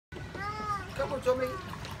Come on, Tommy.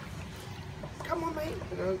 Come on, mate.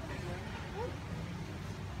 No.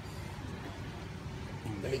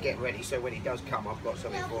 Let me get ready so when he does come, I've got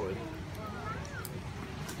something for him.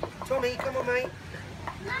 Tommy, come on, mate.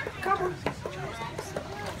 Come on.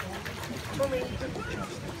 Tommy.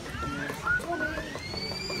 Tommy.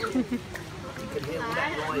 You can hear all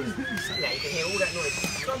that noise. Yeah, you can hear all that noise.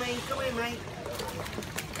 Tommy, come here, mate.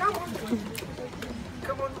 Come on.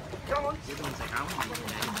 Come on. Come on.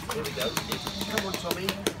 Here we go. Come on, Tommy.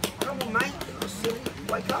 Come on, mate. You're silly.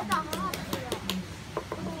 Wake up.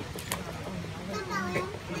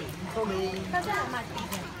 Tommy.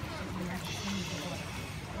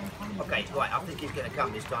 Okay, right, I think he's going to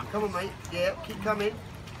come this time. Come on, mate. Yeah, keep coming.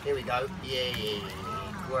 Here we go. Yeah,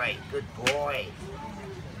 great. Good boy.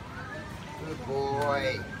 Good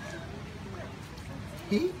boy.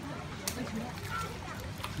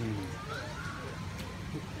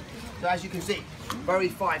 So as you can see, very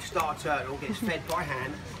 5-star turtle gets fed by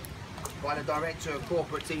hand by the director of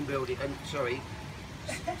corporate team building and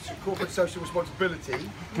corporate social responsibility.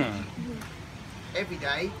 Every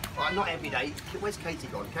day, not every day. Where's Katie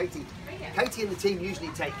gone? Katie and the team usually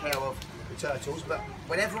take care of the turtles, but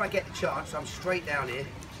whenever I get the chance, I'm straight down here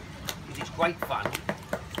because it's great fun.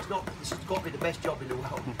 This has got to be the best job in the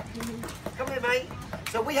world. Come here, mate.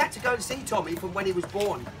 So we had to go and see Tommy from when he was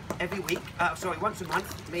born every week. Once a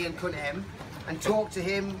month, me and Kunem, and talk to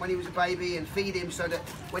him when he was a baby and feed him so that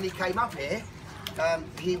when he came up here,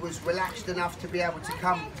 he was relaxed enough to be able to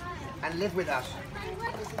come and live with us.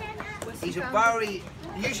 He's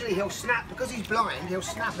usually he'll snap, because he's blind, he'll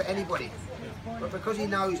snap at anybody. But because he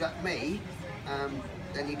knows at me,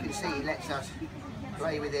 then you can see he lets us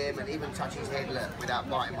play with him and even touch his head without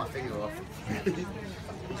biting my finger off.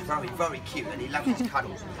 He's very, very cute and he loves his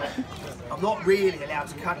cuddles. I'm not really allowed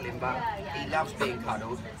to cuddle him, but he loves being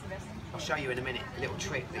cuddled. I'll show you in a minute a little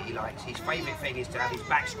trick that he likes. His favourite thing is to have his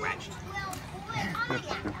back scratched.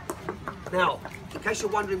 Now, in case you're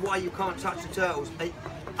wondering why you can't touch the turtles,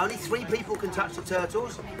 only 3 people can touch the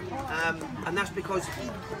turtles, and that's because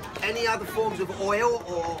any other forms of oil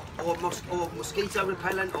or mosquito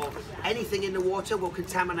repellent or anything in the water will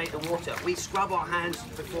contaminate the water. We scrub our hands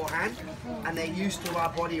beforehand, and they're used to our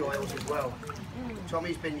body oils as well.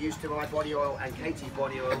 Tommy's been used to my body oil and Katie's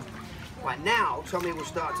body oil. Right now, Tommy will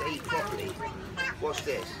start to eat properly. Watch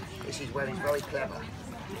this. This is where he's very clever.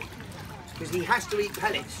 Because he has to eat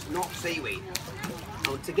pellets, not seaweed.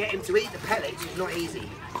 And to get him to eat the pellets is not easy.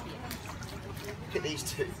 Look at these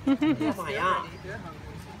two. Oh my arm.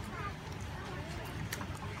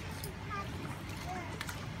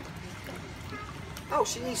 Oh,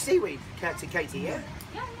 she needs seaweed, Katie, yeah?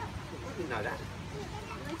 Yeah. I didn't know that.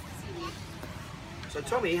 So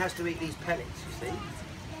Tommy has to eat these pellets, you see?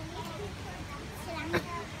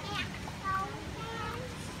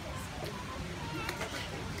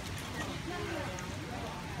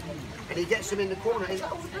 And he gets them in the corner. He's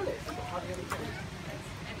like, oh, we'll do it.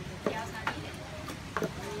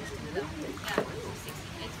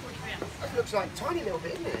 That looks like a tiny little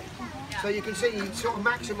bit, isn't it? So you can see he sort of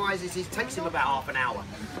maximises, it takes him about half an hour.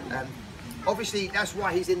 Obviously, that's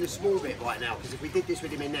why he's in the small bit right now, because if we did this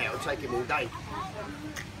with him in there, it would take him all day.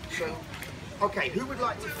 So, okay, who would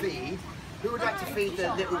like to feed? Who would like to feed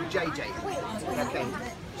the little JJ? Okay,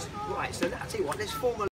 right, so I'll tell you what, let's form a